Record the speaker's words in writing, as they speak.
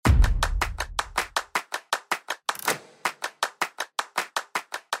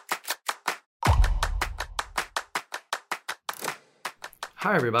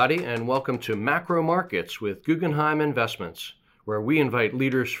Hi, everybody, and welcome to Macro Markets with Guggenheim Investments, where we invite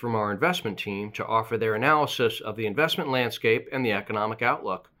leaders from our investment team to offer their analysis of the investment landscape and the economic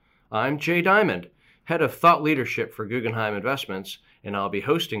outlook. I'm Jay Diamond, Head of Thought Leadership for Guggenheim Investments, and I'll be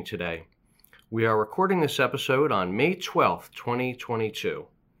hosting today. We are recording this episode on May 12th, 2022.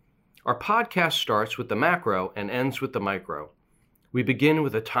 Our podcast starts with the macro and ends with the micro. We begin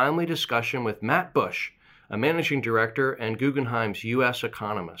with a timely discussion with Matt Bush, a managing director and Guggenheim's U.S.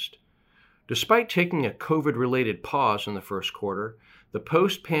 economist. Despite taking a COVID-related pause in the first quarter, the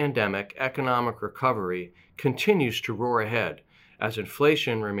post-pandemic economic recovery continues to roar ahead as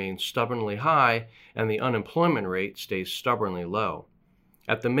inflation remains stubbornly high and the unemployment rate stays stubbornly low.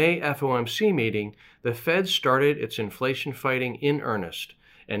 At the May FOMC meeting, the Fed started its inflation fighting in earnest,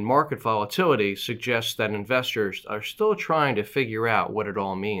 and market volatility suggests that investors are still trying to figure out what it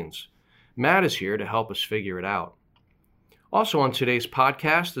all means. Matt is here to help us figure it out. Also on today's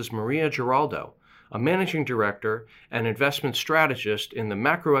podcast is Maria Giraldo, a managing director and investment strategist in the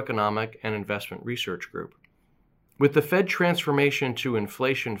Macroeconomic and Investment Research Group. With the Fed transformation to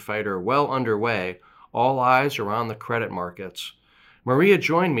inflation fighter well underway, all eyes are on the credit markets. Maria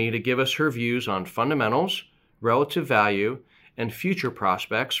joined me to give us her views on fundamentals, relative value, and future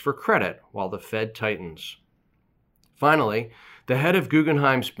prospects for credit while the Fed tightens. Finally, the head of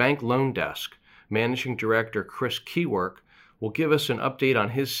Guggenheim's Bank Loan Desk, Managing Director Chris Keywork, will give us an update on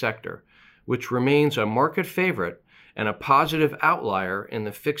his sector, which remains a market favorite and a positive outlier in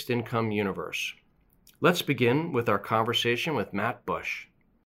the fixed income universe. Let's begin with our conversation with Matt Bush.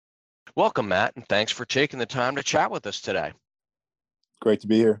 Welcome, Matt, and thanks for taking the time to chat with us today. Great to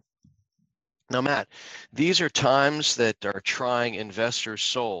be here. Now, Matt, these are times that are trying investors'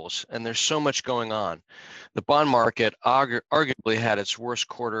 souls, and there's so much going on. The bond market arguably had its worst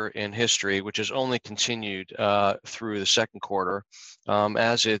quarter in history, which has only continued through the second quarter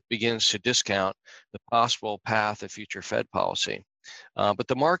as it begins to discount the possible path of future Fed policy. But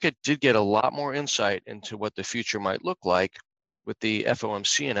the market did get a lot more insight into what the future might look like with the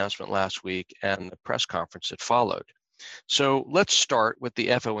FOMC announcement last week and the press conference that followed. So let's start with the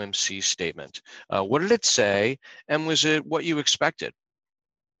FOMC statement. What did it say, and was it what you expected?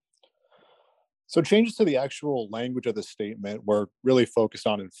 So changes to the actual language of the statement were really focused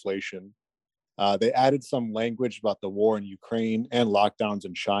on inflation. They added some language about the war in Ukraine and lockdowns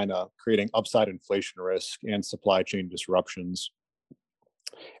in China, creating upside inflation risk and supply chain disruptions.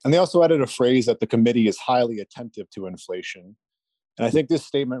 And they also added a phrase that the committee is highly attentive to inflation. And I think this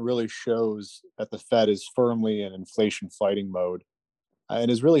statement really shows that the Fed is firmly in inflation fighting mode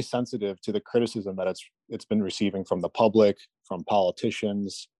and is really sensitive to the criticism that it's been receiving from the public, from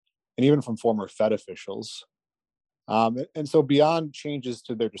politicians, and even from former Fed officials. And so beyond changes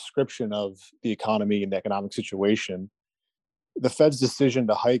to their description of the economy and the economic situation, the Fed's decision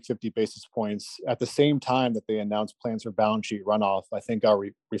to hike 50 basis points at the same time that they announced plans for balance sheet runoff, I think are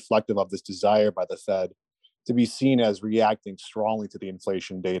reflective of this desire by the Fed to be seen as reacting strongly to the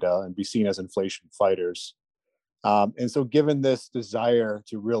inflation data and be seen as inflation fighters. And so given this desire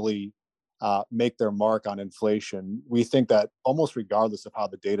to really make their mark on inflation, we think that almost regardless of how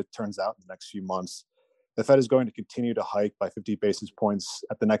the data turns out in the next few months, the Fed is going to continue to hike by 50 basis points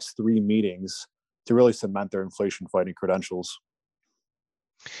at the next three meetings to really cement their inflation fighting credentials.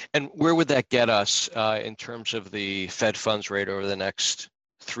 And where would that get us in terms of the Fed funds rate over the next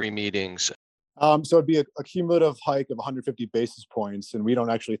three meetings? So it'd be a cumulative hike of 150 basis points, and we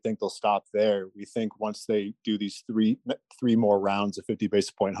don't actually think they'll stop there. We think once they do these three more rounds of 50 basis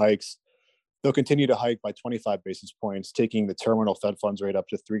point hikes, they'll continue to hike by 25 basis points, taking the terminal Fed funds rate up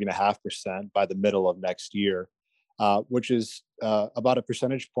to 3.5% by the middle of next year, which is about a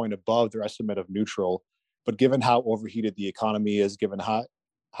percentage point above their estimate of neutral. But given how overheated the economy is, given how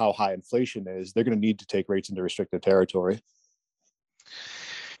high inflation is, they're going to need to take rates into restricted territory.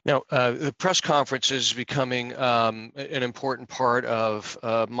 Now, the press conference is becoming an important part of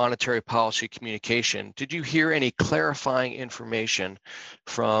monetary policy communication. Did you hear any clarifying information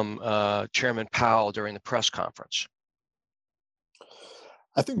from Chairman Powell during the press conference?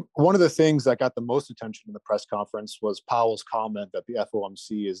 I think one of the things that got the most attention in the press conference was Powell's comment that the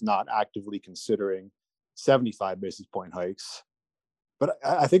FOMC is not actively considering 75 basis point hikes. But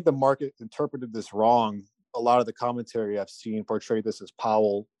I think the market interpreted this wrong. A lot of the commentary I've seen portrayed this as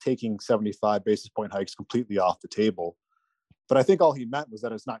Powell taking 75 basis point hikes completely off the table. But I think all he meant was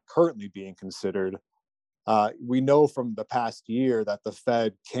that it's not currently being considered. We know from the past year that the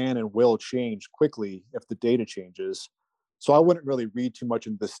Fed can and will change quickly if the data changes. So I wouldn't really read too much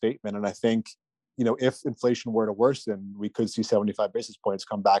into this statement. And I think, if inflation were to worsen, we could see 75 basis points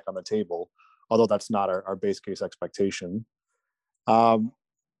come back on the table, although that's not our base case expectation. Um,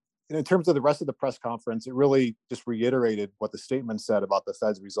 and in terms of the rest of the press conference, it really just reiterated what the statement said about the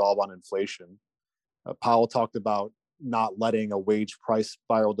Fed's resolve on inflation. Powell talked about not letting a wage price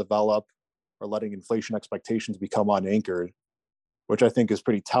spiral develop or letting inflation expectations become unanchored, which I think is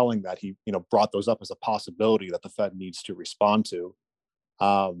pretty telling that he, brought those up as a possibility that the Fed needs to respond to.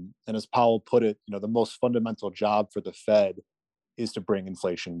 And as Powell put it, the most fundamental job for the Fed is to bring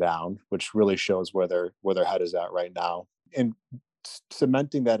inflation down, which really shows where their head is at right now. And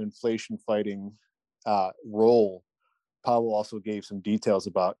cementing that inflation fighting role, Powell also gave some details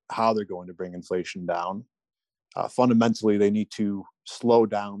about how they're going to bring inflation down. Fundamentally, they need to slow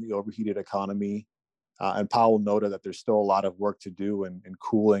down the overheated economy. And Powell noted that there's still a lot of work to do in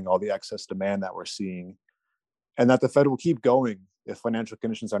cooling all the excess demand that we're seeing, and that the Fed will keep going if financial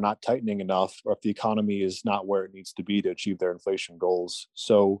conditions are not tightening enough or if the economy is not where it needs to be to achieve their inflation goals.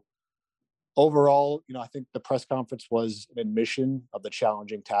 So overall, I think the press conference was an admission of the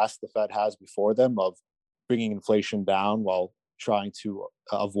challenging task the Fed has before them of bringing inflation down while trying to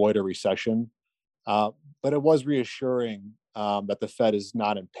avoid a recession. But it was reassuring that the Fed is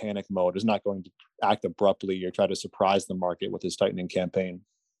not in panic mode, is not going to act abruptly or try to surprise the market with his tightening campaign.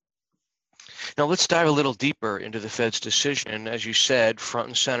 Now let's dive a little deeper into the Fed's decision. As you said, front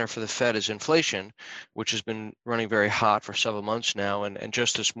and center for the Fed is inflation, which has been running very hot for several months now. And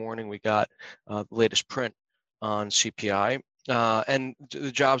just this morning, we got the latest print on CPI. And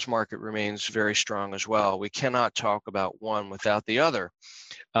the jobs market remains very strong as well. We cannot talk about one without the other.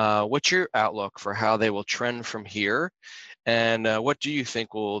 What's your outlook for how they will trend from here? And what do you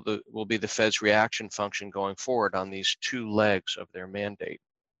think will be the Fed's reaction function going forward on these two legs of their mandate?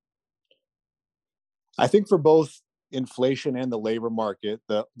 I think for both inflation and the labor market,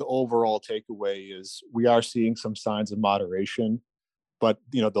 the overall takeaway is we are seeing some signs of moderation, but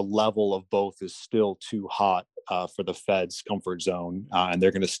the level of both is still too hot for the Fed's comfort zone, and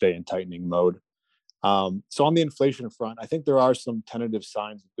they're going to stay in tightening mode. So on the inflation front, I think there are some tentative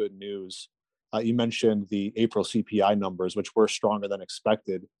signs of good news. You mentioned the April CPI numbers, which were stronger than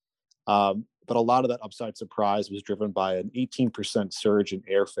expected. But a lot of that upside surprise was driven by an 18% surge in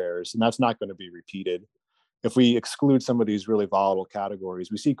airfares, and that's not going to be repeated. If we exclude some of these really volatile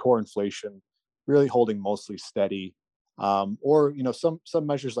categories, we see core inflation really holding mostly steady. Or some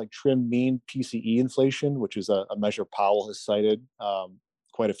measures like trim mean PCE inflation, which is a measure Powell has cited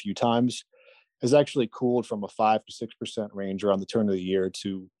quite a few times, has actually cooled from a 5 to 6% range around the turn of the year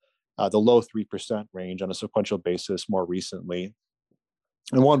to the low 3% range on a sequential basis more recently.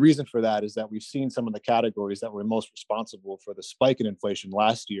 And one reason for that is that we've seen some of the categories that were most responsible for the spike in inflation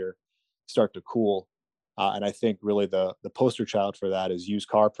last year start to cool. And I think really the poster child for that is used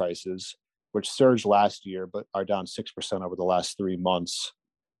car prices, which surged last year but are down 6% over the last 3 months.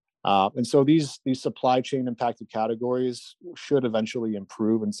 And so these supply chain impacted categories should eventually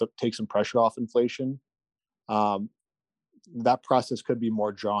improve and take some pressure off inflation. That process could be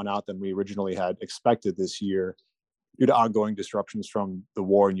more drawn out than we originally had expected this year due to ongoing disruptions from the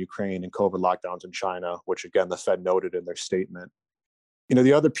war in Ukraine and COVID lockdowns in China, which again, the Fed noted in their statement.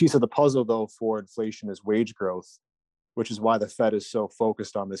 The other piece of the puzzle, though, for inflation is wage growth, which is why the Fed is so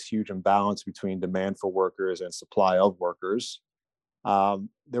focused on this huge imbalance between demand for workers and supply of workers.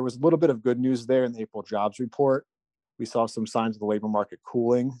 There was a little bit of good news there in the April jobs report. We saw some signs of the labor market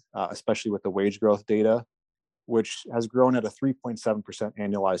cooling, especially with the wage growth data, which has grown at a 3.7%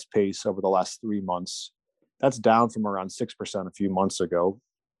 annualized pace over the last 3 months. That's down from around 6% a few months ago.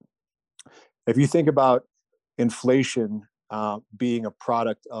 If you think about inflation being a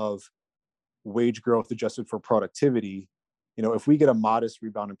product of wage growth adjusted for productivity, if we get a modest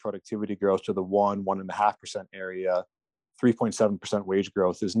rebound in productivity growth to the 1.5% area, 3.7% wage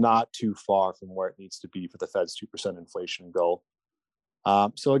growth is not too far from where it needs to be for the Fed's 2% inflation goal.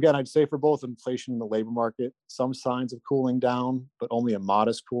 So again, I'd say for both inflation and the labor market, some signs of cooling down, but only a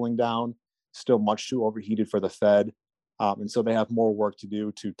modest cooling down, still much too overheated for the Fed. And so they have more work to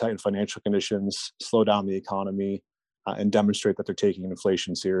do to tighten financial conditions, slow down the economy, and demonstrate that they're taking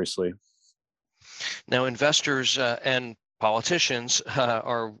inflation seriously. Now, investors and politicians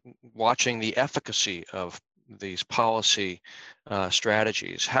are watching the efficacy of these policy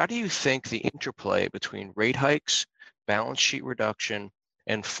strategies. How do you think the interplay between rate hikes, balance sheet reduction,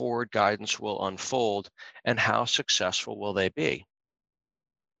 and forward guidance will unfold, and how successful will they be?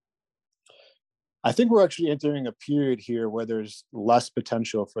 I think we're actually entering a period here where there's less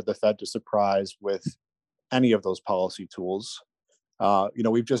potential for the Fed to surprise with any of those policy tools.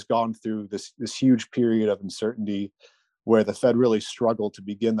 We've just gone through this huge period of uncertainty where the Fed really struggled to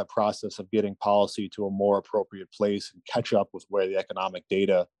begin the process of getting policy to a more appropriate place and catch up with where the economic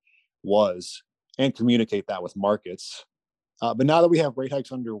data was and communicate that with markets. But now that we have rate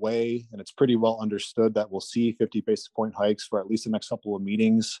hikes underway, and it's pretty well understood that we'll see 50 basis point hikes for at least the next couple of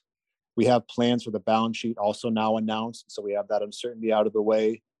meetings, we have plans for the balance sheet also now announced. So we have that uncertainty out of the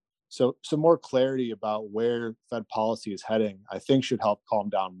way. So some more clarity about where Fed policy is heading, I think, should help calm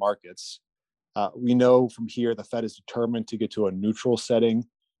down markets. We know from here the Fed is determined to get to a neutral setting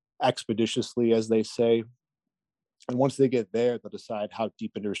expeditiously, as they say. And once they get there, they'll decide how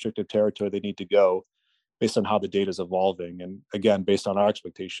deep into restrictive territory they need to go based on how the data is evolving. And again, based on our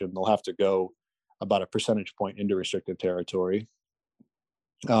expectation, they'll have to go about a percentage point into restrictive territory.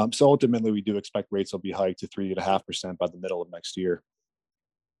 So ultimately, we do expect rates will be hiked to 3.5% by the middle of next year.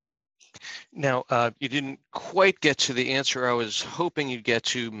 Now, you didn't quite get to the answer I was hoping you'd get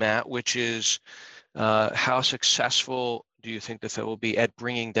to, Matt, which is how successful do you think the Fed will be at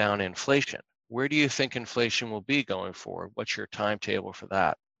bringing down inflation? Where do you think inflation will be going forward? What's your timetable for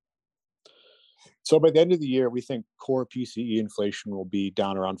that? So by the end of the year, we think core PCE inflation will be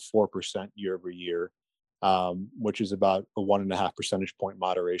down around 4% year over year, which is about a 1.5 percentage point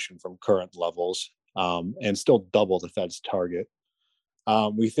moderation from current levels, and still double the Fed's target.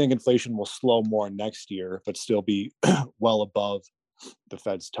 We think inflation will slow more next year, but still be well above the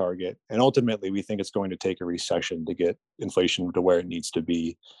Fed's target. And ultimately, we think it's going to take a recession to get inflation to where it needs to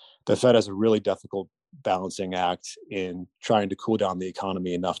be. The Fed has a really difficult balancing act in trying to cool down the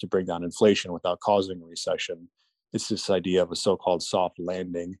economy enough to bring down inflation without causing a recession. It's this idea of a so-called soft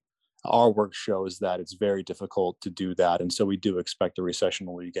landing. Our work shows that it's very difficult to do that. And so we do expect a recession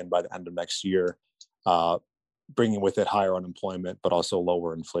will begin by the end of next year, bringing with it higher unemployment, but also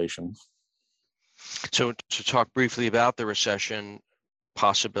lower inflation. So to talk briefly about the recession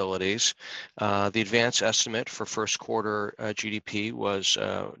possibilities, the advanced estimate for first quarter GDP was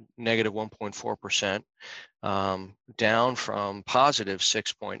negative 1.4%, down from positive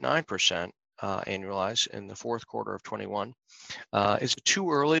 6.9% annualized in the fourth quarter of 21. Is it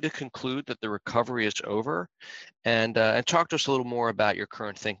too early to conclude that the recovery is over? And talk to us a little more about your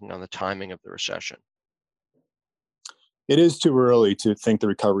current thinking on the timing of the recession. It is too early to think the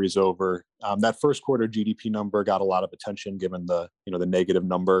recovery is over. That first quarter GDP number got a lot of attention given the negative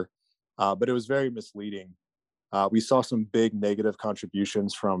number, but it was very misleading. We saw some big negative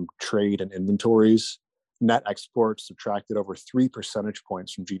contributions from trade and inventories. Net exports subtracted over 3 percentage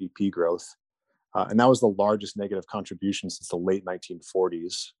points from GDP growth, and that was the largest negative contribution since the late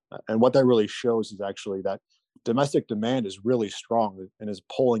 1940s. And what that really shows is actually that domestic demand is really strong and is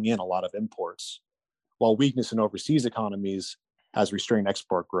pulling in a lot of imports, while weakness in overseas economies has restrained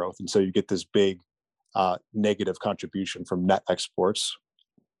export growth. And so you get this big negative contribution from net exports.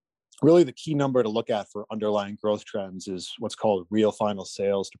 Really, the key number to look at for underlying growth trends is what's called real final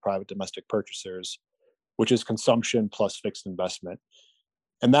sales to private domestic purchasers, which is consumption plus fixed investment.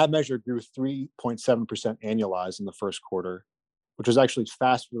 And that measure grew 3.7% annualized in the first quarter, which was actually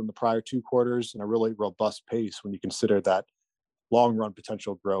faster than the prior 2 quarters and a really robust pace when you consider that long-run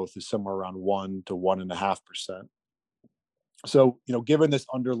potential growth is somewhere around 1 to 1.5%. So, given this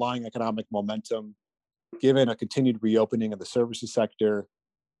underlying economic momentum, given a continued reopening of the services sector,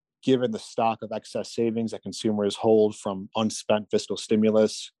 given the stock of excess savings that consumers hold from unspent fiscal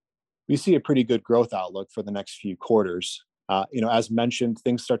stimulus, we see a pretty good growth outlook for the next few quarters. As mentioned,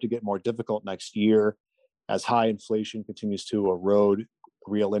 things start to get more difficult next year as high inflation continues to erode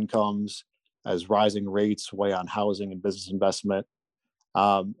real incomes, as rising rates weigh on housing and business investment.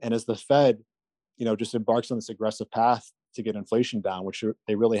 And as the Fed, just embarks on this aggressive path to get inflation down, which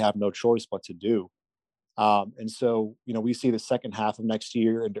they really have no choice but to do. And so, we see the second half of next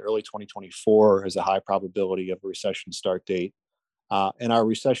year into early 2024 as a high probability of a recession start date. And our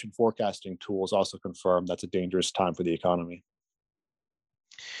recession forecasting tools also confirm that's a dangerous time for the economy.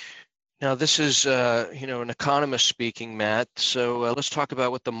 Now, this is, an economist speaking, Matt. So let's talk about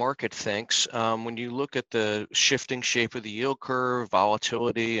what the market thinks. When you look at the shifting shape of the yield curve,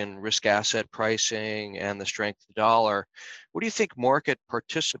 volatility and risk asset pricing, and the strength of the dollar, what do you think market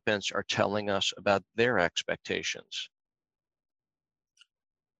participants are telling us about their expectations?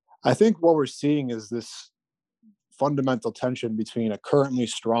 I think what we're seeing is this fundamental tension between a currently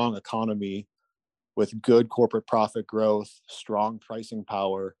strong economy with good corporate profit growth, strong pricing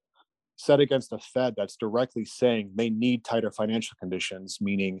power, set against a Fed that's directly saying they need tighter financial conditions,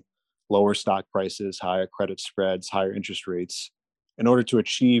 meaning lower stock prices, higher credit spreads, higher interest rates, in order to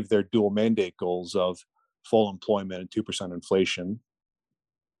achieve their dual mandate goals of full employment and 2% inflation.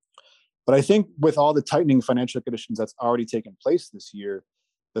 But I think with all the tightening financial conditions that's already taken place this year,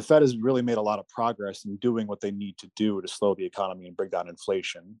 the Fed has really made a lot of progress in doing what they need to do to slow the economy and bring down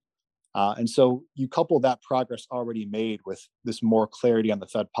inflation. And so you couple that progress already made with this more clarity on the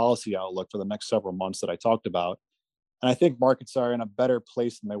Fed policy outlook for the next several months that I talked about, And I think markets are in a better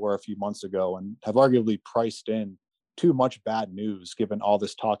place than they were a few months ago and have arguably priced in too much bad news given all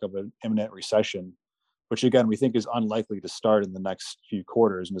this talk of an imminent recession, which again, we think is unlikely to start in the next few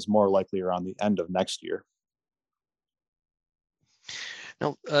quarters and is more likely around the end of next year.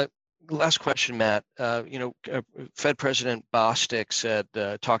 Now, last question, Matt. Fed President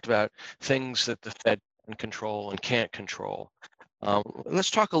Bostic talked about things that the Fed can control and can't control.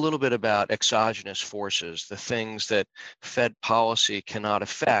 Let's talk a little bit about exogenous forces, the things that Fed policy cannot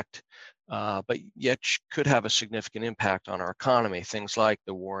affect, but yet could have a significant impact on our economy. Things like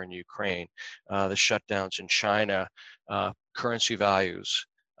the war in Ukraine, the shutdowns in China, currency values.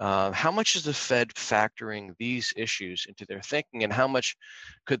 How much is the Fed factoring these issues into their thinking, and how much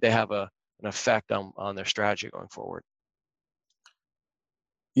could they have an effect on their strategy going forward?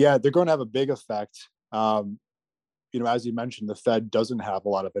 Yeah, they're going to have a big effect. As you mentioned, the Fed doesn't have a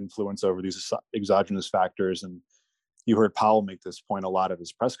lot of influence over these exogenous factors. And you heard Powell make this point a lot at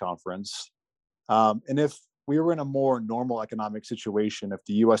his press conference. And if we were in a more normal economic situation, if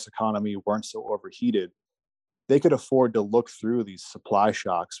the US economy weren't so overheated, they could afford to look through these supply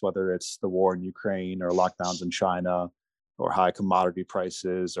shocks, whether it's the war in Ukraine or lockdowns in China or high commodity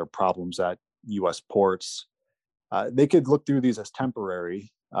prices or problems at US ports. They could look through these as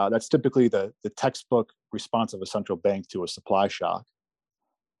temporary. That's typically the textbook response of a central bank to a supply shock.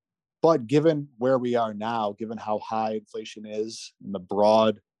 But given where we are now, given how high inflation is and the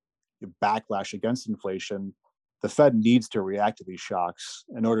broad backlash against inflation, the Fed needs to react to these shocks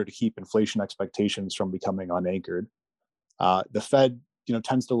in order to keep inflation expectations from becoming unanchored. The Fed,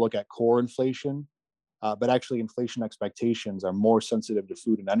 tends to look at core inflation, but actually inflation expectations are more sensitive to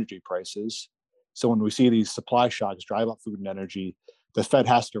food and energy prices. So when we see these supply shocks drive up food and energy, the Fed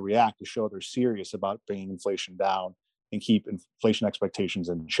has to react to show they're serious about bringing inflation down and keep inflation expectations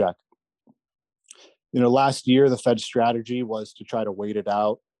in check. Last year, the Fed's strategy was to try to wait it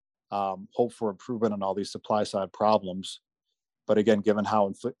out, hope for improvement on all these supply side problems. But again, given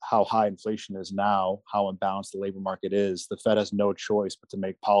how high inflation is now, how imbalanced the labor market is, the Fed has no choice but to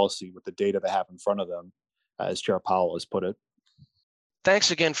make policy with the data they have in front of them, as Chair Powell has put it.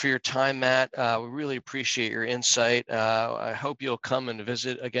 Thanks again for your time, Matt. We really appreciate your insight. I hope you'll come and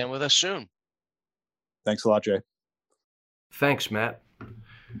visit again with us soon. Thanks a lot, Jay. Thanks, Matt.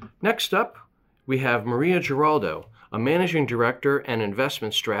 Next up, we have Maria Giraldo, a managing director and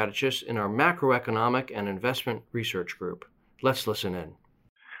investment strategist in our Macroeconomic and Investment Research Group. Let's listen in.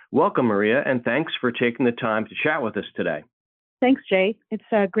 Welcome, Maria, and thanks for taking the time to chat with us today. Thanks, Jay.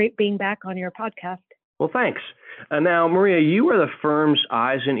 It's great being back on your podcast. Well, thanks. Now, Maria, you are the firm's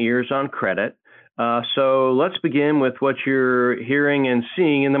eyes and ears on credit. So let's begin with what you're hearing and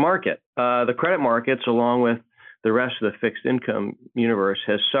seeing in the market. The credit markets, along with the rest of the fixed income universe,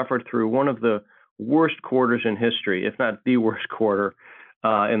 has suffered through one of the worst quarters in history, if not the worst quarter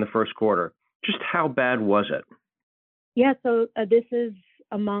in the first quarter. Just how bad was it? Yeah, so this is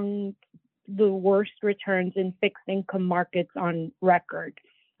among the worst returns in fixed income markets on record.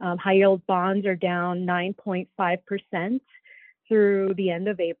 High yield bonds are down 9.5% through the end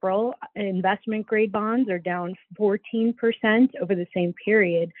of April. Investment grade bonds are down 14% over the same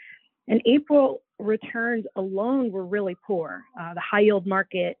period. And April returns alone were really poor. The high yield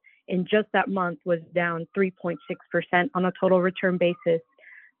market in just that month was down 3.6% on a total return basis.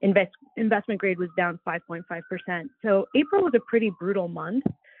 Investment grade was down 5.5%. So April was a pretty brutal month,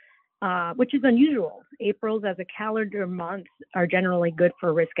 which is unusual. Aprils as a calendar month are generally good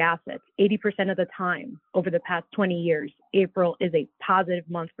for risk assets. 80% of the time over the past 20 years, April is a positive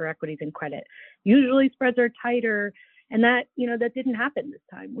month for equities and credit. Usually spreads are tighter, and that didn't happen this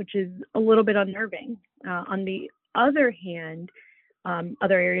time, which is a little bit unnerving. On the other hand,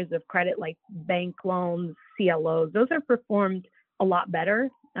 other areas of credit like bank loans, CLOs, those have performed a lot better.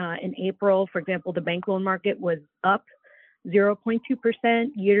 In April, for example, the bank loan market was up 0.2%.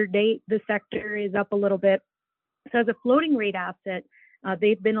 Year to date, the sector is up a little bit. So as a floating rate asset,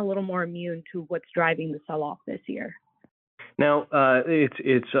 they've been a little more immune to what's driving the sell-off this year. Now,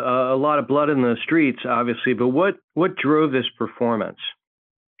 it's a lot of blood in the streets, obviously, but what drove this performance?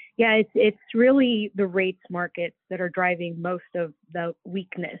 Yeah, it's really the rates markets that are driving most of the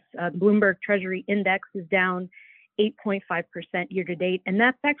weakness. Bloomberg Treasury Index is down 8.5% year to date, and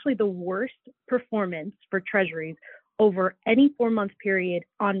that's actually the worst performance for treasuries over any 4-month period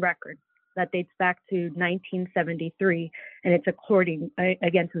on record. That dates back to 1973, and it's according,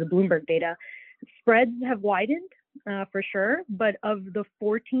 again, to the Bloomberg data. Spreads have widened for sure, but of the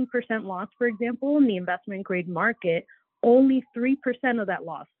 14% loss, for example, in the investment grade market, only 3% of that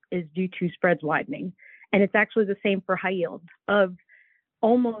loss is due to spreads widening. And it's actually the same for high yield. Of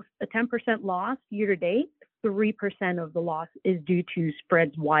almost a 10% loss year to date, 3% of the loss is due to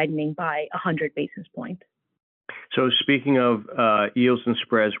spreads widening by 100 basis points. So speaking of yields and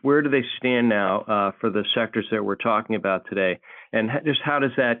spreads, where do they stand now for the sectors that we're talking about today? And just how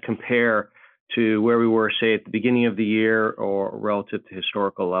does that compare to where we were, say, at the beginning of the year or relative to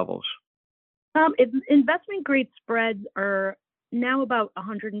historical levels? Investment grade spreads are now about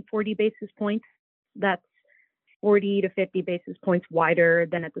 140 basis points. That's 40 to 50 basis points wider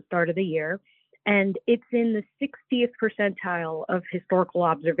than at the start of the year. And it's in the 60th percentile of historical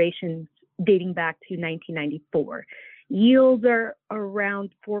observations dating back to 1994. Yields are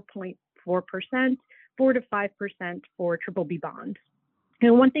around 4.4%, 4 to 5% for triple B bonds.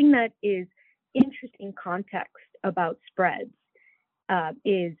 And one thing that is interesting context about spreads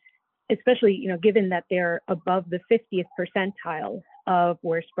is, especially given that they're above the 50th percentile of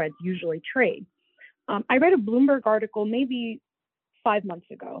where spreads usually trade. I read a Bloomberg article maybe 5 months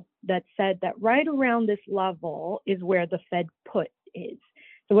ago that said that right around this level is where the Fed put is.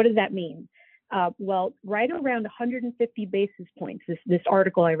 So what does that mean? Well, right around 150 basis points, this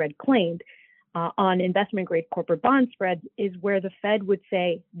article I read claimed on investment grade corporate bond spreads is where the Fed would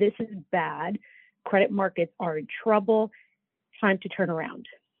say, this is bad, credit markets are in trouble, time to turn around.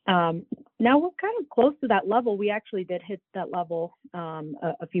 Now we're kind of close to that level. We actually did hit that level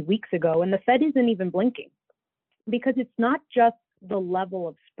a few weeks ago, and the Fed isn't even blinking because it's not just the level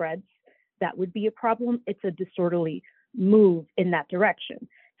of spreads that would be a problem. It's a disorderly move in that direction.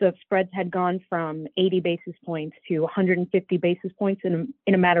 So if spreads had gone from 80 basis points to 150 basis points in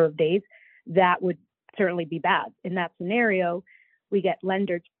a matter of days, that would certainly be bad. In that scenario, we get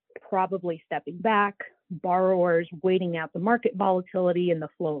lenders probably stepping back, borrowers waiting out the market volatility and the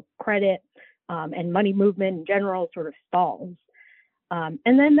flow of credit, and money movement in general sort of stalls. And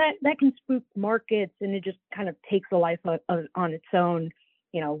then that can spook markets, and it just kind of takes a life on its own,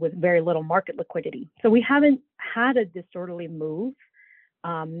 with very little market liquidity. So we haven't had a disorderly move.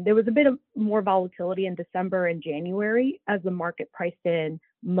 There was a bit of more volatility in December and January as the market priced in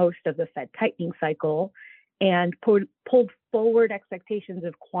most of the Fed tightening cycle and pulled forward expectations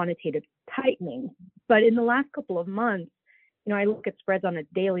of quantitative tightening. But in the last couple of months, I look at spreads on a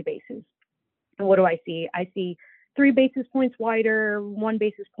daily basis. And what do I see? I see 3 basis points wider, 1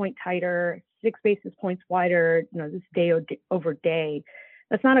 basis point tighter, 6 basis points wider, this day over day.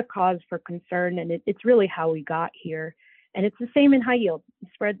 That's not a cause for concern, and it's really how we got here. And it's the same in high yield.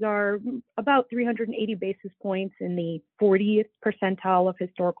 Spreads are about 380 basis points in the 40th percentile of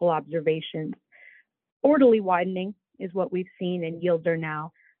historical observations. Orderly widening is what we've seen, and yields are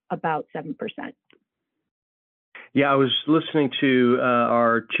now about 7%. Yeah, I was listening to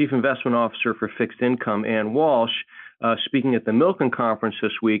our Chief Investment Officer for Fixed Income, Ann Walsh, speaking at the Milken Conference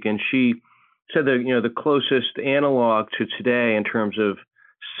this week, and she said that the closest analog to today in terms of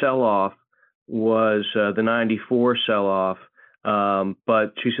sell-off was the 94 sell-off,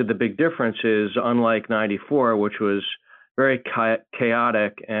 but she said the big difference is, unlike 94, which was very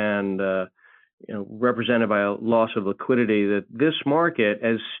chaotic and represented by a loss of liquidity, that this market,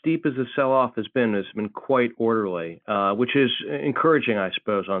 as steep as the sell-off has been quite orderly, which is encouraging, I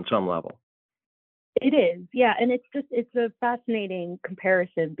suppose, on some level. It is, yeah, and it's a fascinating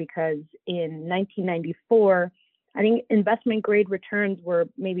comparison because in 1994, I think investment grade returns were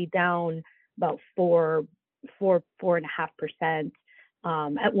maybe down about 4.5%.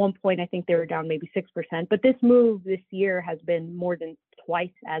 At one point, I think they were down maybe 6%. But this move this year has been more than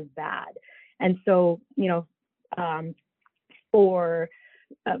twice as bad. And so, for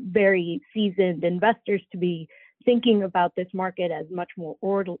very seasoned investors to be thinking about this market as much more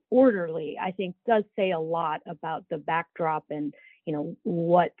orderly, I think does say a lot about the backdrop and,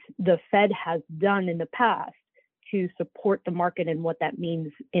 what the Fed has done in the past to support the market and what that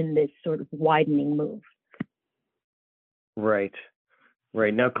means in this sort of widening move. Right.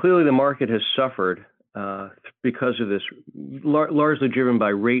 Now, clearly the market has suffered because of this, largely driven by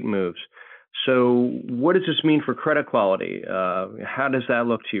rate moves. So what does this mean for credit quality? How does that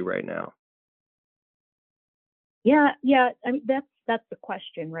look to you right now? Yeah. I mean, that's the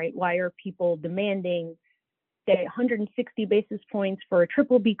question, right? Why are people demanding, say, 160 basis points for a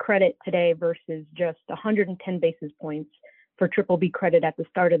triple B credit today versus just 110 basis points for triple B credit at the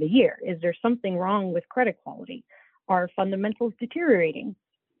start of the year? Is there something wrong with credit quality? Are fundamentals deteriorating?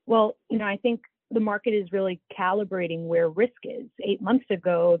 Well, I think the market is really calibrating where risk is. 8 months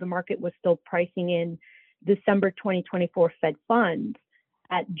ago, the market was still pricing in December 2024 Fed funds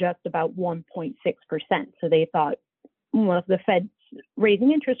at just about 1.6%. So they thought, well, if the Fed's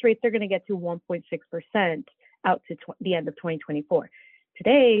raising interest rates, they're going to get to 1.6% out to the end of 2024.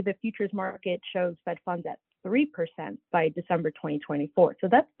 Today, the futures market shows Fed funds at 3% by December 2024. So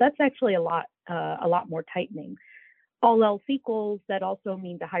that's actually a lot a lot more tightening. All else equals, that also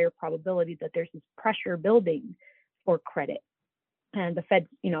means a higher probability that there's this pressure building for credit. And the Fed,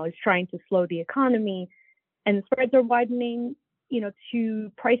 is trying to slow the economy, and the spreads are widening,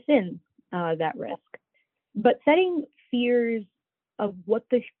 to price in that risk. But setting fears of what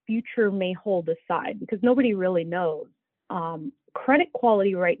the future may hold aside, because nobody really knows, credit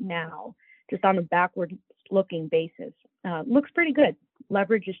quality right now, just on a backward-looking basis, looks pretty good.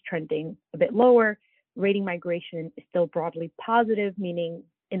 Leverage is trending a bit lower. Rating migration is still broadly positive, meaning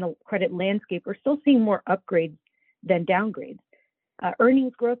in a credit landscape, we're still seeing more upgrades than downgrades.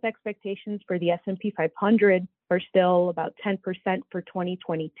 Earnings growth expectations for the S&P 500 are still about 10% for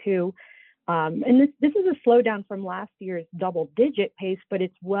 2022. And this is a slowdown from last year's double-digit pace, but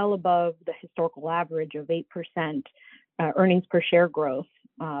it's well above the historical average of 8% earnings per share growth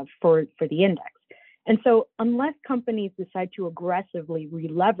for the index. And so unless companies decide to aggressively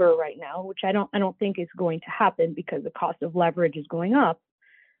relever right now, which I don't think is going to happen because the cost of leverage is going up,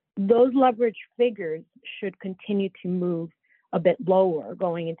 those leverage figures should continue to move a bit lower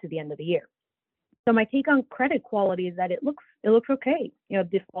going into the end of the year. So my take on credit quality is that it looks okay.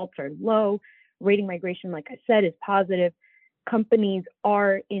 Defaults are low, rating migration, like I said, is positive. Companies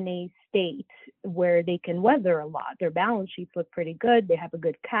are in a state where they can weather a lot. Their balance sheets look pretty good. They have a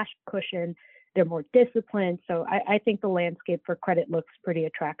good cash cushion. They're more disciplined. So I think the landscape for credit looks pretty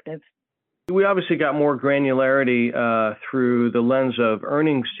attractive. We obviously got more granularity through the lens of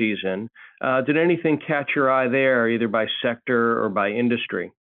earnings season. Did anything catch your eye there, either by sector or by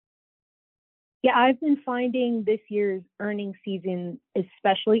industry? Yeah, I've been finding this year's earnings season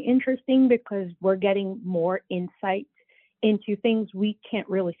especially interesting because we're getting more insight into things we can't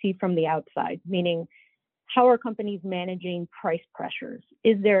really see from the outside, meaning how are companies managing price pressures?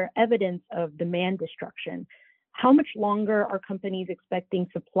 Is there evidence of demand destruction? How much longer are companies expecting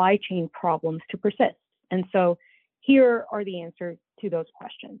supply chain problems to persist? And so here are the answers to those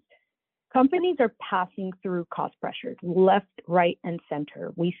questions. Companies are passing through cost pressures left, right, and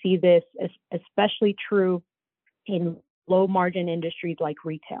center. We see this especially true in low margin industries like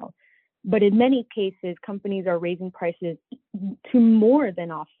retail. But in many cases, companies are raising prices to more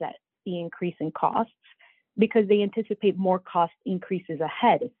than offset the increase in costs because they anticipate more cost increases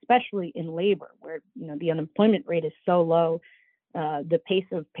ahead, especially in labor, where the unemployment rate is so low. The pace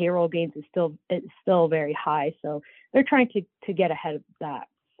of payroll gains is still very high. So they're trying to get ahead of that.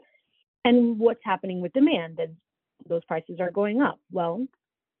 And what's happening with demand as those prices are going up? Well,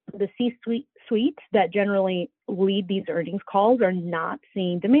 the C-suite that generally lead these earnings calls are not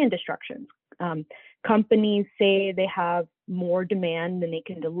seeing demand destructions. Companies say they have more demand than they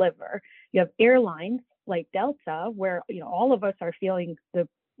can deliver. You have airlines like Delta, where all of us are feeling the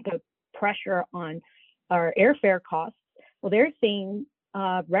pressure on our airfare costs. Well, they're seeing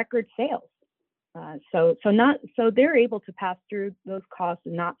record sales. So they're able to pass through those costs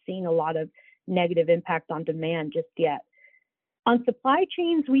and not seeing a lot of negative impact on demand just yet. On supply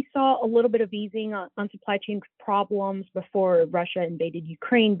chains, we saw a little bit of easing on supply chain problems before Russia invaded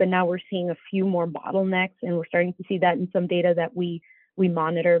Ukraine, but now we're seeing a few more bottlenecks, and we're starting to see that in some data that we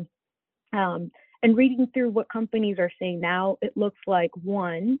monitor. And reading through what companies are saying now, it looks like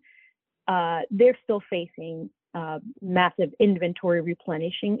one, they're still facing massive inventory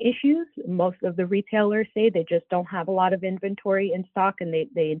replenishing issues. Most of the retailers say they just don't have a lot of inventory in stock, and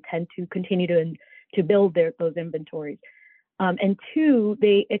they intend to continue to build those inventories. And two,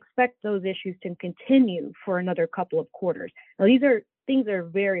 they expect those issues to continue for another couple of quarters. Now, things are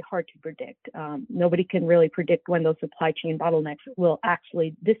very hard to predict. Nobody can really predict when those supply chain bottlenecks will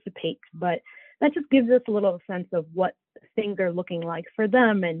actually dissipate, but that just gives us a little sense of what things are looking like for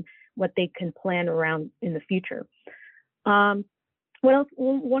them and what they can plan around in the future. What else?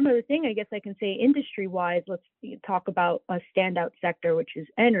 One other thing I guess I can say industry-wise, let's talk about a standout sector, which is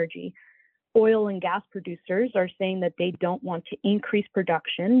energy. Oil and gas producers are saying that they don't want to increase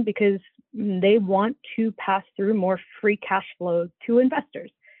production because they want to pass through more free cash flow to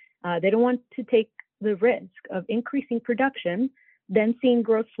investors. They don't want to take the risk of increasing production, then seeing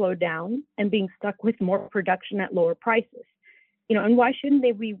growth slow down and being stuck with more production at lower prices. And why shouldn't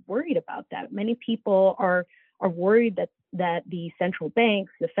they be worried about that? Many people are worried that the central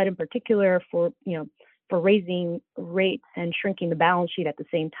banks, the Fed in particular, for raising rates and shrinking the balance sheet at the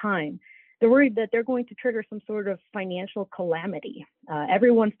same time. They're worried that they're going to trigger some sort of financial calamity.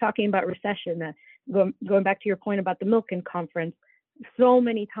 Everyone's talking about recession. Going back to your point about the Milken conference, so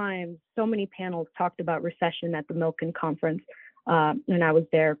many times, so many panels talked about recession at the Milken conference when I was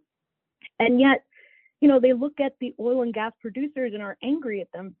there. And yet, they look at the oil and gas producers and are angry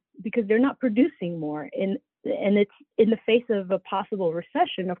at them because they're not producing more. And and it's in the face of a possible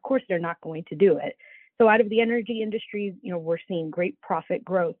recession. Of course, they're not going to do it. So out of the energy industries, we're seeing great profit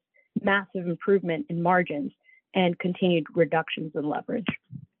growth, massive improvement in margins, and continued reductions in leverage.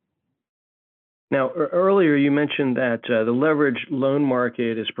 Now, earlier you mentioned that the leveraged loan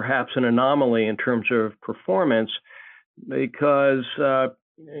market is perhaps an anomaly in terms of performance because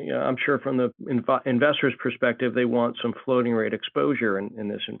I'm sure from the investor's perspective, they want some floating rate exposure in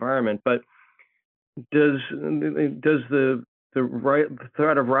this environment. But does the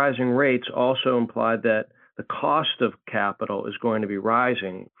threat of rising rates also imply that the cost of capital is going to be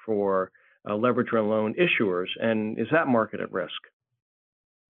rising for leveraged loan issuers, and is that market at risk?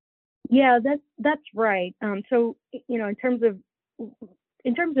 Yeah, that's right. So in terms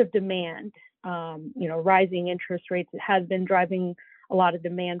of demand, rising interest rates has been driving a lot of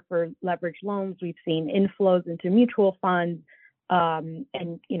demand for leveraged loans. We've seen inflows into mutual funds, and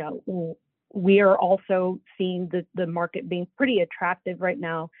we are also seeing the market being pretty attractive right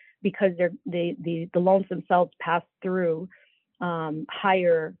now because the loans themselves pass through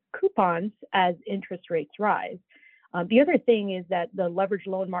higher coupons as interest rates rise. The other thing is that the leveraged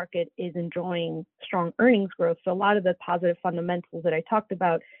loan market is enjoying strong earnings growth. So a lot of the positive fundamentals that I talked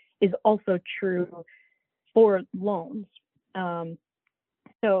about is also true for loans.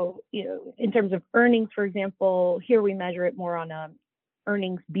 So, in terms of earnings, for example, here we measure it more on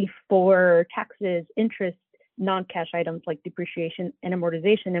earnings before taxes, interest, non-cash items like depreciation and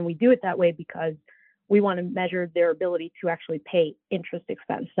amortization. And we do it that way because we want to measure their ability to actually pay interest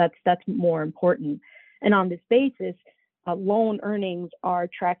expense. That's more important. And on this basis, loan earnings are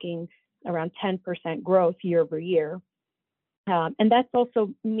tracking around 10% growth year over year. And that's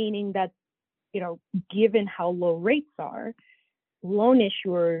also meaning that, given how low rates are, loan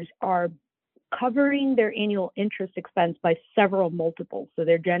issuers are covering their annual interest expense by several multiples. So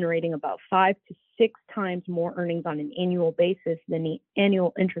they're generating about 5 to 6 times more earnings on an annual basis than the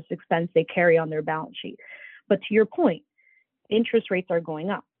annual interest expense they carry on their balance sheet. But to your point, interest rates are going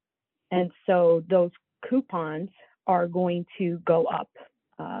up. And so those coupons are going to go up.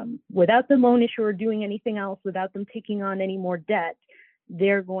 Without the loan issuer doing anything else, without them taking on any more debt,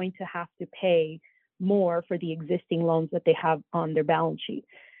 they're going to have to pay more for the existing loans that they have on their balance sheet.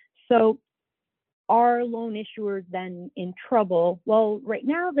 So are loan issuers then in trouble? Well, right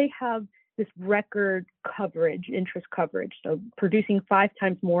now they have this record coverage, interest coverage. So producing 5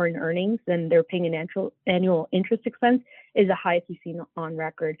 times more in earnings than they're paying an annual interest expense is the highest we've seen on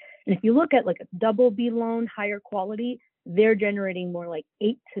record. And if you look at like a double B loan, higher quality, they're generating more like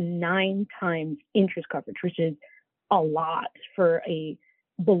 8 to 9 times interest coverage, which is a lot for a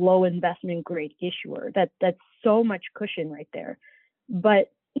below investment grade issuer. That's so much cushion right there.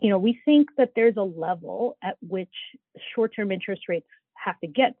 But we think that there's a level at which short-term interest rates have to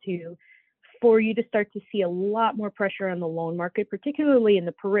get to for you to start to see a lot more pressure on the loan market, particularly in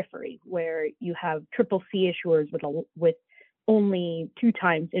the periphery, where you have triple C issuers with only 2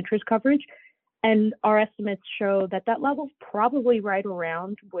 times interest coverage. And our estimates show that level's probably right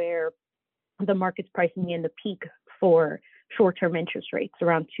around where the market's pricing in the peak for short-term interest rates,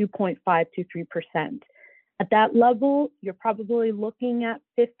 around 2.5 to 3%. At that level, you're probably looking at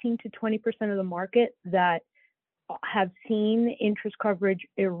 15 to 20% of the market that have seen interest coverage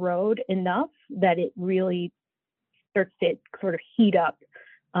erode enough that it really starts to sort of heat up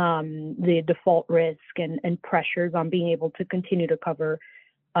the default risk and pressures on being able to continue to cover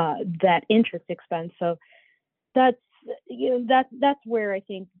that interest expense. So that's where I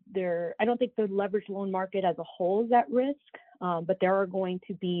think I don't think the leveraged loan market as a whole is at risk, but there are going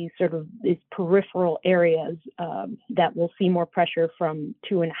to be sort of these peripheral areas that will see more pressure from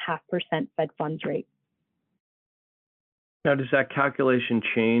 2.5% Fed funds rate. Now, does that calculation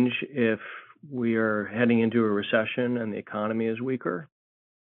change if we are heading into a recession and the economy is weaker?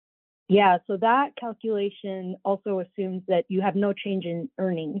 Yeah, so that calculation also assumes that you have no change in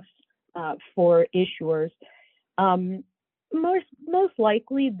earnings for issuers. Most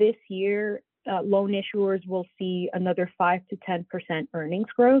likely this year, loan issuers will see another 5 to 10% earnings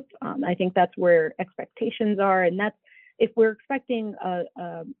growth. I think that's where expectations are, and that's if we're expecting a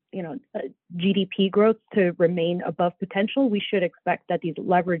GDP growth to remain above potential, we should expect that these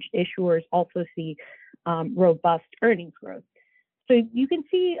leveraged issuers also see robust earnings growth. So you can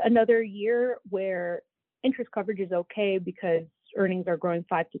see another year where interest coverage is okay because earnings are growing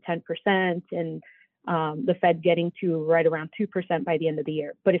 5 to 10%, and the Fed getting to right around 2% by the end of the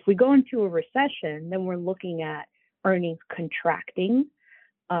year. But if we go into a recession, then we're looking at earnings contracting,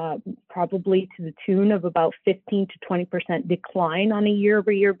 probably to the tune of about 15 to 20% decline on a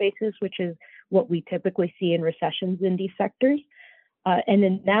year-over-year basis, which is what we typically see in recessions in these sectors. And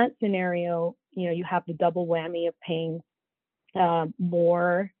in that scenario, you have the double whammy of paying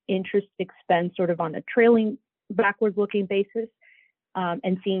more interest expense sort of on a trailing backwards looking basis,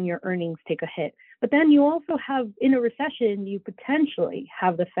 and seeing your earnings take a hit. But then you also have, in a recession, you potentially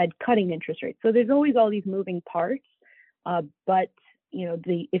have the Fed cutting interest rates. So there's always all these moving parts. But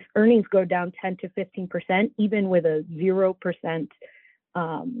if earnings go down 10 to 15%, even with a 0%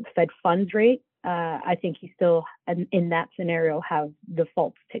 Fed funds rate, I think you still, in that scenario, have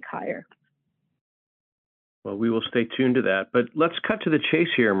defaults tick higher. Well, we will stay tuned to that. But let's cut to the chase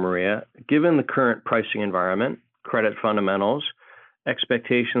here, Maria. Given the current pricing environment, credit fundamentals,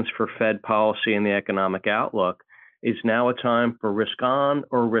 expectations for Fed policy and the economic outlook, is now a time for risk on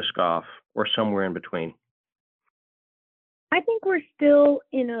or risk off, or somewhere in between? I think we're still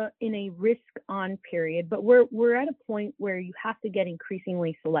in a risk on period, but we're at a point where you have to get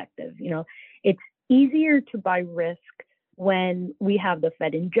increasingly selective. It's easier to buy risk when we have the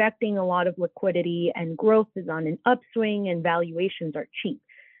Fed injecting a lot of liquidity and growth is on an upswing and valuations are cheap.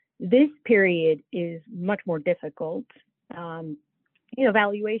 This period is much more difficult.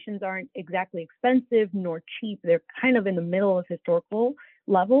 Valuations aren't exactly expensive nor cheap. They're kind of in the middle of historical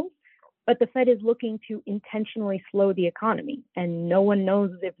levels, but the Fed is looking to intentionally slow the economy, and no one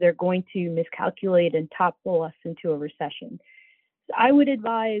knows if they're going to miscalculate and topple us into a recession. So I would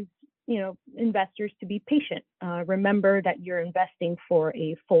advise, investors to be patient. Remember that you're investing for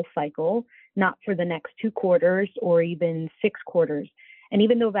a full cycle, not for the next 2 quarters or even 6 quarters. And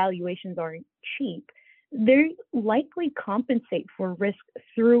even though valuations aren't cheap, they likely compensate for risk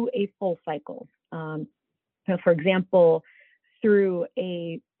through a full cycle. For example, through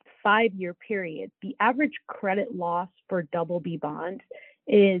a 5-year period, the average credit loss for BB bonds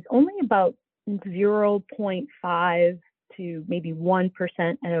is only about 0.5 to maybe 1%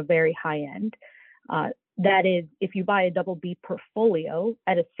 at a very high end. That is, if you buy a BB portfolio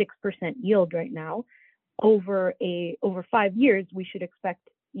at a 6% yield right now, over 5 years, we should expect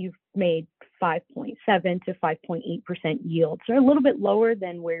you've made 5.7 to 5.8% yield. So a little bit lower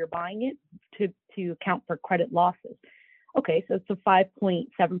than where you're buying it to account for credit losses. Okay, so it's a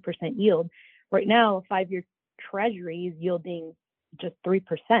 5.7% yield. Right now, a 5-year treasury is yielding just 3%.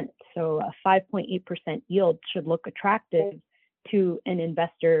 So a 5.8% yield should look attractive to an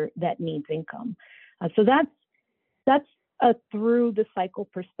investor that needs income. So that's a through the cycle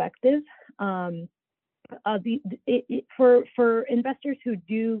perspective. For investors who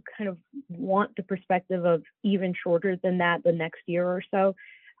do kind of want the perspective of even shorter than that, the next year or so,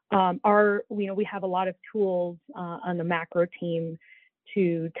 we have a lot of tools on the macro team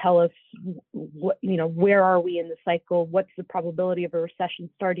to tell us where are we in the cycle, what's the probability of a recession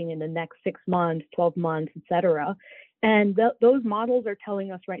starting in the next 6 months, 12 months, et cetera. And those models are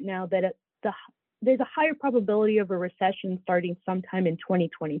telling us right now that there's a higher probability of a recession starting sometime in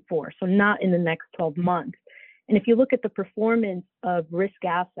 2024, so not in the next 12 months. And if you look at the performance of risk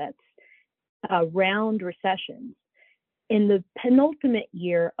assets around recessions, in the penultimate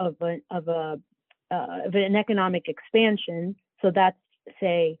year of an economic expansion, so that's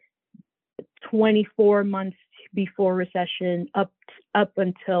say 24 months before recession up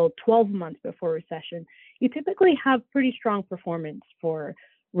until 12 months before recession, you typically have pretty strong performance for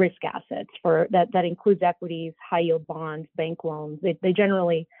risk assets. For that includes equities, high yield bonds, bank loans. They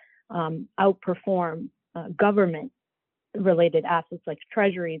generally outperform government related assets like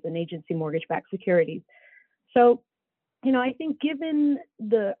treasuries and agency mortgage-backed securities. So, I think given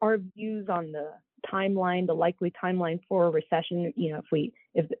our views on the timeline, the likely timeline for a recession,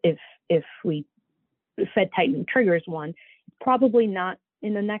 if Fed tightening triggers one, probably not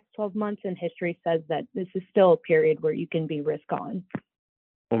in the next 12 months. And history says that this is still a period where you can be risk on.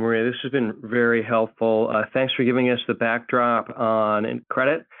 Well, Maria, this has been very helpful. Thanks for giving us the backdrop on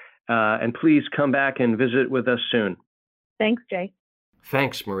credit. And please come back and visit with us soon. Thanks, Jay.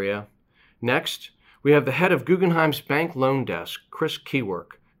 Thanks, Maria. Next, we have the head of Guggenheim's bank loan desk, Chris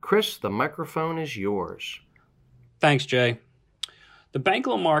Keywork. Chris, the microphone is yours. Thanks, Jay. The bank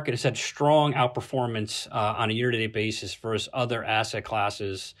loan market has had strong outperformance on a year-to-date basis versus other asset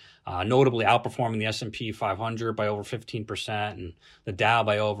classes, notably outperforming the S&P 500 by over 15% and the Dow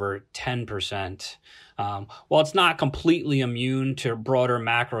by over 10%. While it's not completely immune to broader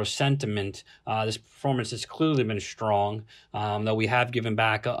macro sentiment, this performance has clearly been strong, though we have given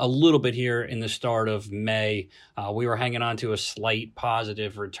back a little bit here in the start of May. We were hanging on to a slight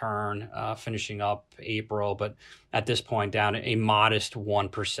positive return, finishing up April, but at this point down a modest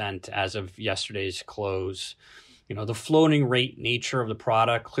 1% as of yesterday's close. The floating rate nature of the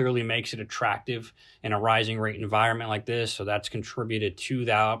product clearly makes it attractive in a rising rate environment like this. So that's contributed to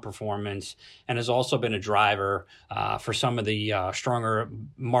the outperformance and has also been a driver for some of the stronger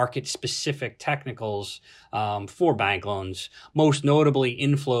market specific technicals for bank loans, most notably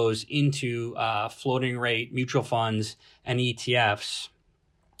inflows into floating rate mutual funds and ETFs.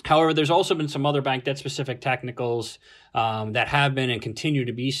 However, there's also been some other bank debt specific technicals that have been and continue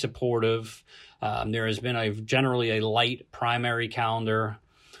to be supportive. There has been generally a light primary calendar.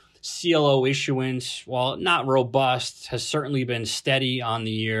 CLO issuance, while not robust, has certainly been steady on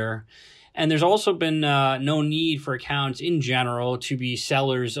the year. And there's also been no need for accounts in general to be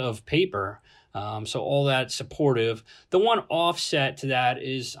sellers of paper. So all that supportive. The one offset to that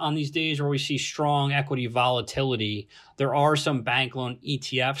is on these days where we see strong equity volatility, there are some bank loan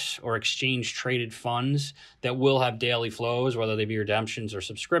ETFs or exchange traded funds that will have daily flows, whether they be redemptions or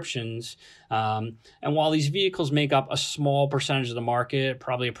subscriptions. And while these vehicles make up a small percentage of the market,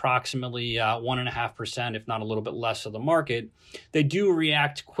 probably approximately 1.5%, if not a little bit less of the market, they do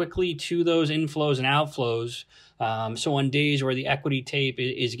react quickly to those inflows and outflows. So on days where the equity tape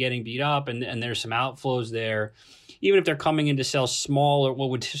is getting beat up and there's some outflows there, even if they're coming in to sell smaller,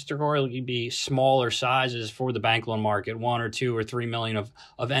 what would historically be smaller sizes for the bank loan market, 1 or 2 or 3 million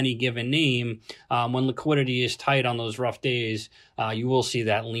of any given name, when liquidity is tight on those rough days, you will see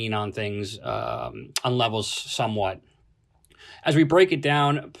that lean on things on levels somewhat. As we break it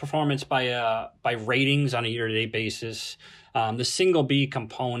down, performance by ratings on a year-to-date basis, the single B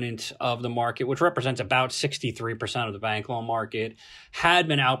component of the market, which represents about 63% of the bank loan market, had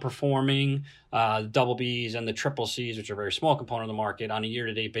been outperforming the double Bs and the triple Cs, which are a very small component of the market, on a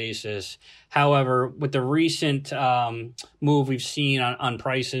year-to-date basis. However, with the recent move we've seen on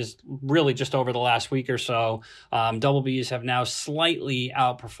prices, really just over the last week or so, double Bs have now slightly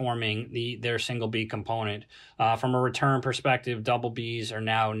outperforming their single B component. From a return perspective, double Bs are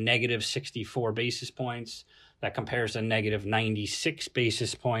now negative 64 basis points. That compares to negative 96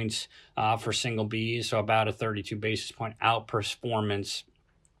 basis points for single Bs, so about a 32 basis point outperformance.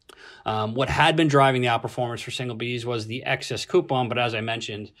 What had been driving the outperformance for single Bs was the excess coupon, but as I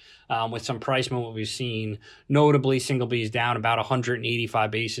mentioned, with some price movement we've seen, notably single Bs down about 185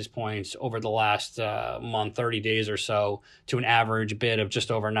 basis points over the last month, 30 days or so, to an average bid of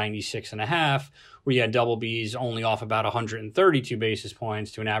just over 96.5, where you had double Bs only off about 132 basis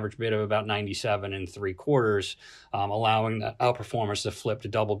points to an average bid of about 97.75, allowing the outperformance to flip to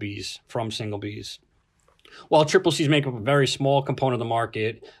double Bs from single Bs. While triple Cs make up a very small component of the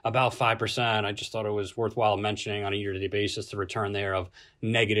market, about 5%, I just thought it was worthwhile mentioning on a year-to-date basis the return there of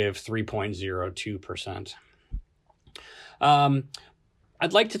negative 3.02%.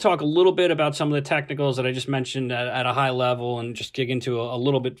 I'd like to talk a little bit about some of the technicals that I just mentioned at a high level and just dig into a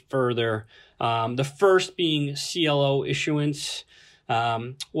little bit further. The first being CLO issuance.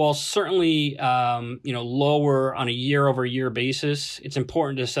 While certainly lower on a year-over-year basis, it's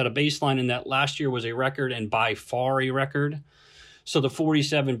important to set a baseline in that last year was a record and by far a record. So the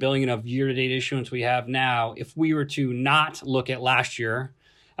 $47 billion of year-to-date issuance we have now, if we were to not look at last year,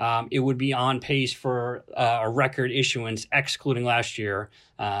 it would be on pace for a record issuance excluding last year.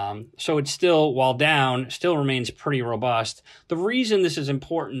 So it's still, while down, still remains pretty robust. The reason this is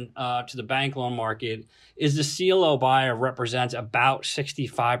important to the bank loan market is the CLO buyer represents about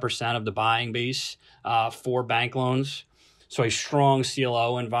 65% of the buying base for bank loans. So a strong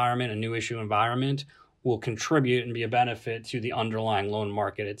CLO environment, a new issue environment, will contribute and be a benefit to the underlying loan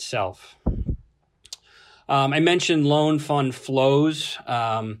market itself. I mentioned loan fund flows.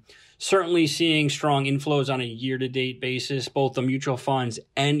 Certainly seeing strong inflows on a year-to-date basis. Both the mutual funds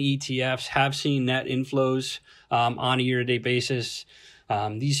and ETFs have seen net inflows on a year-to-date basis.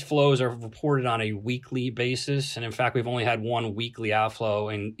 These flows are reported on a weekly basis, and in fact, we've only had one weekly outflow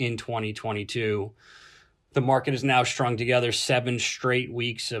in 2022. The market has now strung together 7 straight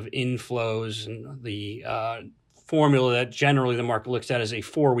weeks of inflows, and the formula that generally the market looks at is a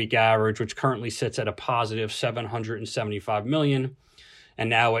 4-week average, which currently sits at a positive 775 million, and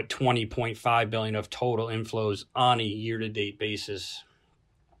now at 20.5 billion of total inflows on a year-to-date basis.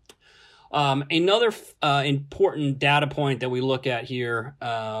 Another important data point that we look at here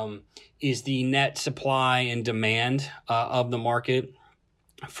is the net supply and demand of the market.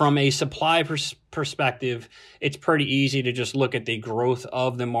 From a supply perspective, it's pretty easy to just look at the growth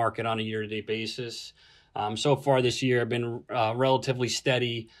of the market on a year-to-date basis. So far this year, been relatively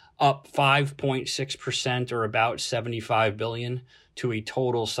steady, up 5.6% or about 75 billion to a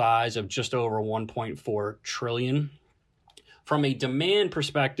total size of just over 1.4 trillion. From a demand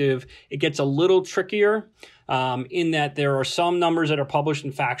perspective, it gets a little trickier in that there are some numbers that are published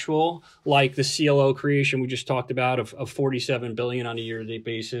and factual, like the CLO creation we just talked about of $47 billion on a year-to-date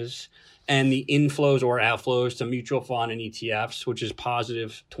basis, and the inflows or outflows to mutual fund and ETFs, which is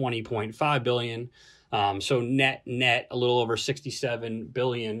positive $20.5 billion. So net, a little over $67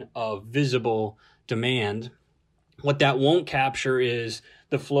 billion of visible demand. What that won't capture is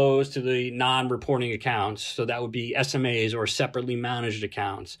the flows to the non-reporting accounts. So that would be SMAs or separately managed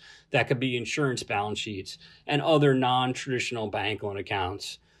accounts. That could be insurance balance sheets and other non-traditional bank loan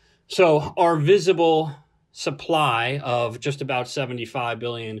accounts. So our visible supply of just about 75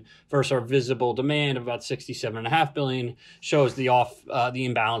 billion versus our visible demand of about 67.5 billion shows the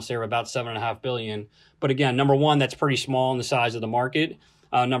imbalance there of about 7.5 billion. But again, number one, that's pretty small in the size of the market.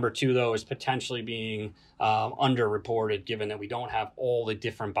 Number two, though, is potentially being underreported, given that we don't have all the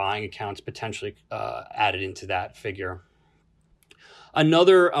different buying accounts potentially added into that figure.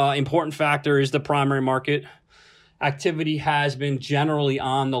 Another important factor is the primary market. Activity has been generally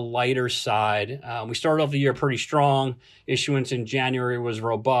on the lighter side. We started off the year pretty strong. Issuance in January was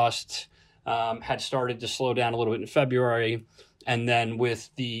robust, had started to slow down a little bit in February. And then with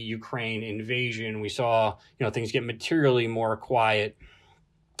the Ukraine invasion, we saw things get materially more quiet.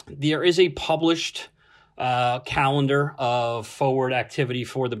 There is a published calendar of forward activity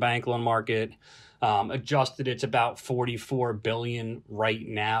for the bank loan market. Adjusted, it's about 44 billion right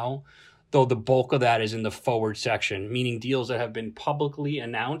now, though the bulk of that is in the forward section, meaning deals that have been publicly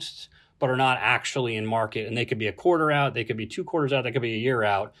announced but are not actually in market. And they could be a quarter out, they could be 2 quarters out, they could be a year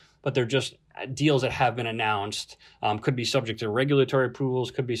out, but they're just deals that have been announced, could be subject to regulatory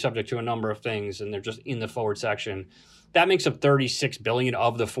approvals, could be subject to a number of things, and they're just in the forward section. That makes up 36 billion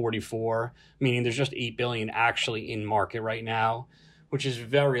of the 44, meaning there's just 8 billion actually in market right now, which is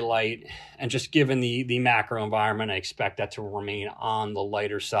very light. And just given the macro environment, I expect that to remain on the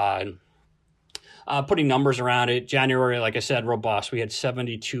lighter side. Putting numbers around it, January, like I said, robust. We had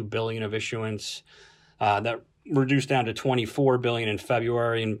 72 billion of issuance. That reduced down to 24 billion in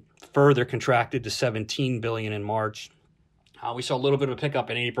February and further contracted to 17 billion in March. We saw a little bit of a pickup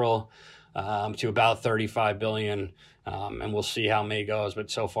in April to about 35 billion. And we'll see how May goes, but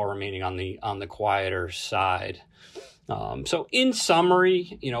so far remaining on the quieter side. So in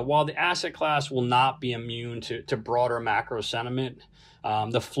summary, while the asset class will not be immune to broader macro sentiment,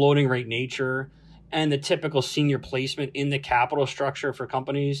 the floating rate nature and the typical senior placement in the capital structure for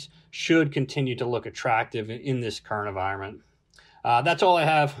companies should continue to look attractive in this current environment. That's all I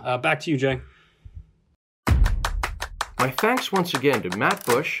have. Back to you, Jay. My thanks once again to Matt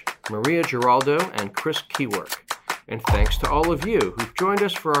Bush, Maria Giraldo, and Chris Keywork. And thanks to all of you who've joined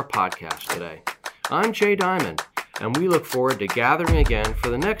us for our podcast today. I'm Jay Diamond, and we look forward to gathering again for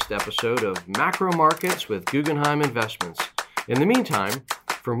the next episode of Macro Markets with Guggenheim Investments. In the meantime,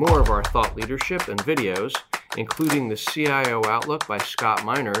 for more of our thought leadership and videos, including the CIO Outlook by Scott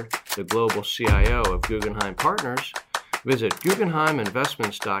Minard, the Global CIO of Guggenheim Partners, visit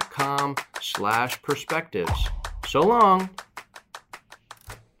guggenheiminvestments.com/perspectives. So long!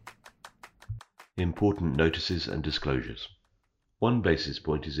 Important notices and disclosures. 1 basis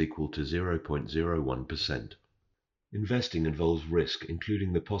point is equal to 0.01%. Investing involves risk,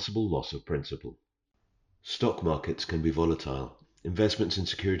 including the possible loss of principal. Stock markets can be volatile. Investments in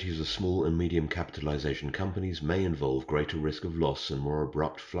securities of small and medium capitalization companies may involve greater risk of loss and more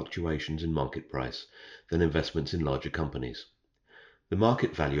abrupt fluctuations in market price than investments in larger companies. The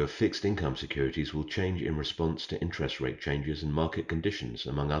market value of fixed income securities will change in response to interest rate changes and market conditions,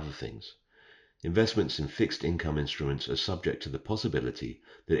 among other things. Investments in fixed income instruments are subject to the possibility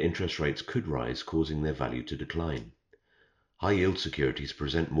that interest rates could rise, causing their value to decline. High-yield securities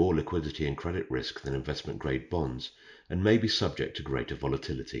present more liquidity and credit risk than investment-grade bonds and may be subject to greater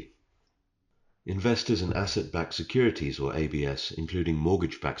volatility. Investors in asset-backed securities, or ABS, including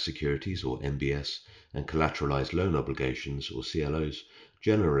mortgage-backed securities, or MBS, and collateralized loan obligations, or CLOs,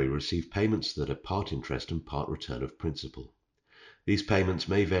 generally receive payments that are part interest and part return of principal. These payments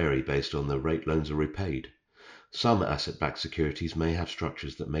may vary based on the rate loans are repaid. Some asset-backed securities may have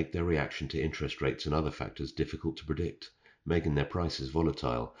structures that make their reaction to interest rates and other factors difficult to predict, making their prices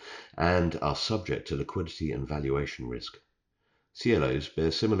volatile, and are subject to liquidity and valuation risk. CLOs bear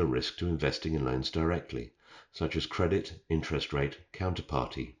similar risk to investing in loans directly, such as credit, interest rate,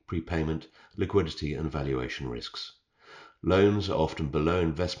 counterparty, prepayment, liquidity, and valuation risks. Loans are often below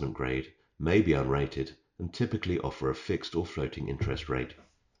investment grade, may be unrated, and typically offer a fixed or floating interest rate.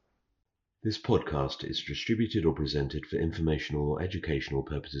 This podcast is distributed or presented for informational or educational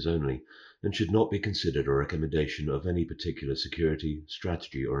purposes only and should not be considered a recommendation of any particular security,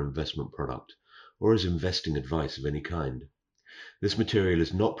 strategy, or investment product, or as investing advice of any kind. This material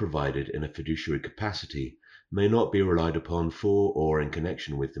is not provided in a fiduciary capacity, may not be relied upon for or in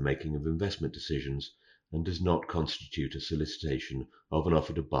connection with the making of investment decisions, and does not constitute a solicitation of an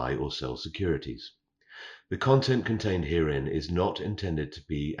offer to buy or sell securities. The content contained herein is not intended to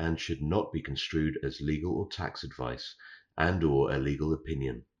be and should not be construed as legal or tax advice and/or a legal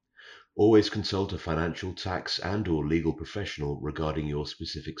opinion. Always consult a financial, tax, and/or legal professional regarding your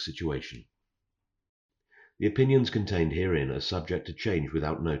specific situation. The opinions contained herein are subject to change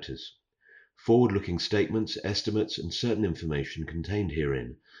without notice. Forward-looking statements, estimates, and certain information contained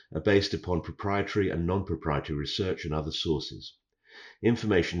herein are based upon proprietary and non-proprietary research and other sources.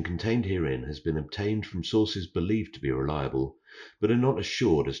 Information contained herein has been obtained from sources believed to be reliable, but are not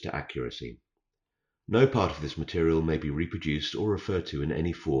assured as to accuracy. No part of this material may be reproduced or referred to in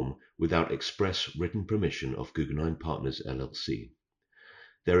any form without express written permission of Guggenheim Partners LLC.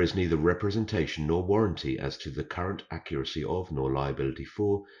 There is neither representation nor warranty as to the current accuracy of nor liability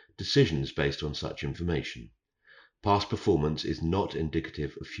for decisions based on such information. Past performance is not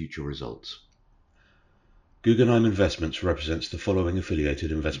indicative of future results. Guggenheim Investments represents the following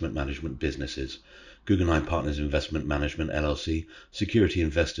affiliated investment management businesses: Guggenheim Partners Investment Management LLC, Security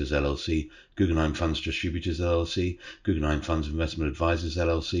Investors LLC, Guggenheim Funds Distributors LLC, Guggenheim Funds Investment Advisors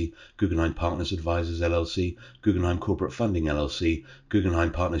LLC, Guggenheim Partners Advisors LLC, Guggenheim Corporate Funding LLC,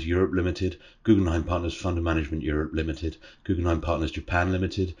 Guggenheim Partners Europe Limited, Guggenheim Partners Fund Management Europe Limited, Guggenheim Partners Japan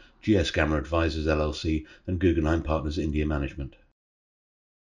Limited, GS Gamma Advisors LLC, and Guggenheim Partners India Management.